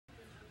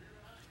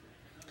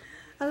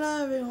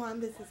Hello everyone,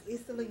 this is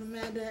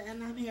EasterlingAmandas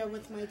and I'm here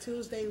with my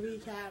Tuesday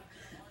recap.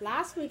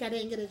 Last week I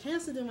didn't get a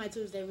chance to do my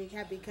Tuesday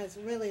recap because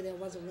really there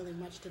wasn't really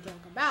much to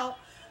talk about.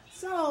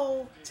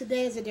 So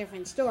today is a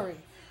different story.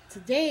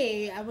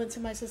 Today I went to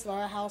my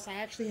sister's house. I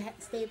actually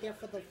stayed there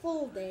for the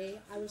full day.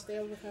 I was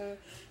there with her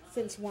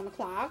since 1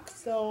 o'clock.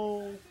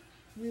 So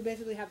we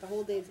basically had the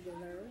whole day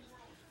together.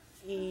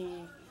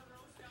 And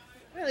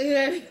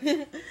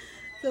really,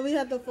 so we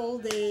had the full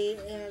day.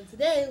 And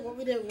today what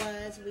we did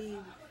was we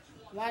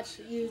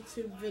watched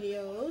YouTube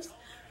videos.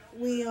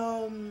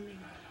 And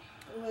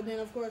then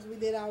of course we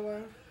did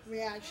our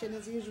reaction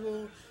as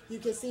usual. You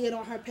can see it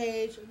on her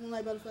page,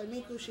 Moonlight Butterfly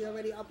Miku. She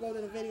already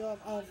uploaded a video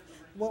of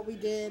what we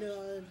did,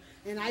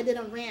 and I did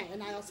a rant,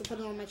 and I also put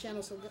it on my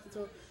channel, so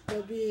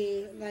it'll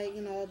be like,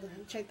 you know,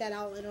 check that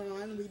out later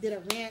on. We did a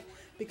rant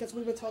because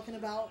we were talking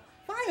about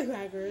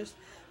firecrackers,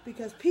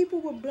 because people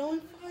were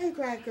blowing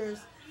firecrackers.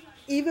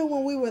 Even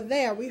when we were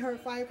there, we heard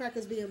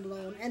firecrackers being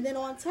blown, and then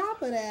on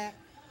top of that,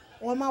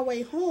 on my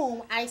way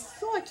home, I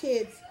saw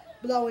kids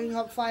blowing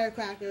up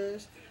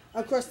firecrackers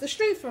across the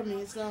street from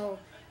me. So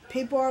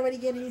people are already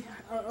getting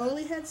an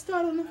early head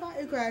start on the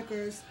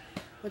firecrackers,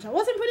 which I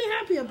wasn't pretty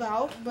happy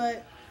about,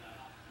 but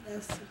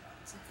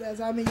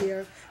that's I'm a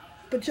year.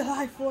 But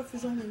July 4th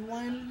is only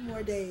one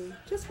more day.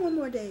 Just one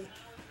more day.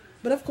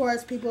 But of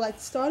course, people like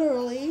to start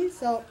early,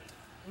 so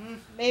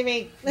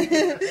maybe.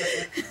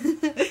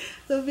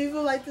 So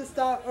people like to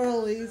start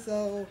early,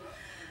 so,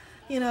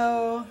 you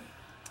know,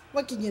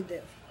 what can you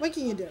do? What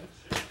can you do?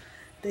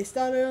 They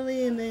start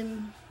early, and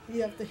then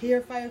you have to hear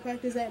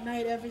firecrackers at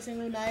night every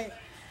single night,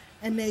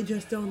 and they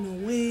just don't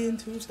know when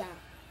to stop.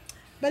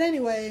 But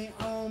anyway,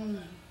 I'm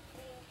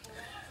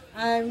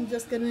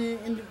just gonna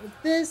end it with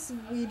this.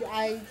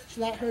 I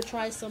let her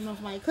try some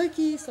of my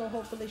cookies, so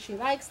hopefully she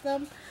likes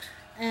them.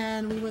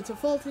 And we went to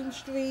Fulton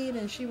Street,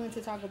 and she went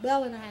to Taco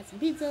Bell, and I had some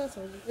pizza,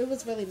 so it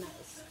was really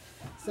nice.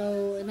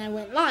 So, and I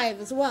went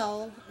live as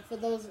well. For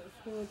those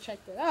who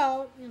checked it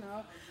out, you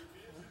know,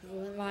 I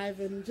went live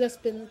and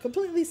just been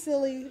completely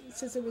silly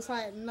since it was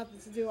hot and nothing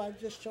to do. I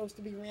just chose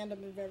to be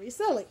random and very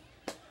silly.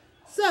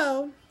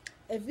 So,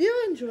 if you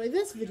enjoyed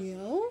this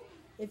video,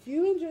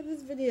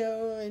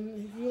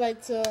 and if you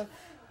like to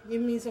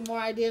give me some more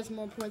ideas,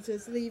 more points,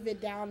 leave it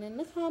down in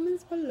the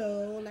comments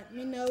below. Let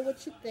me know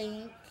what you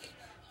think.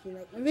 If you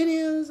like my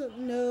videos,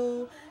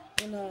 you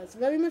know, it's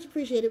very much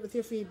appreciated with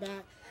your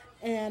feedback.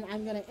 And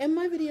I'm going to end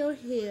my video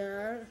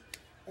here.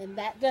 And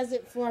that does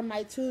it for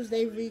my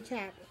Tuesday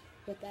recap.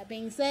 With that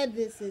being said,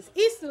 this is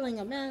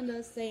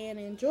EasterlingAmandas saying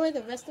enjoy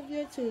the rest of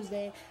your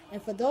Tuesday. And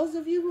for those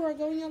of you who are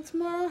going out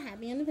tomorrow,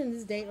 happy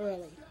Independence Day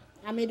early.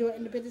 I may do an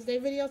Independence Day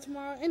video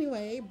tomorrow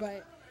anyway,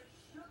 but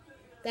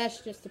that's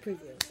just the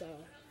preview. So,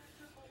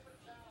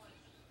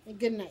 and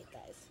good night,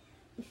 guys.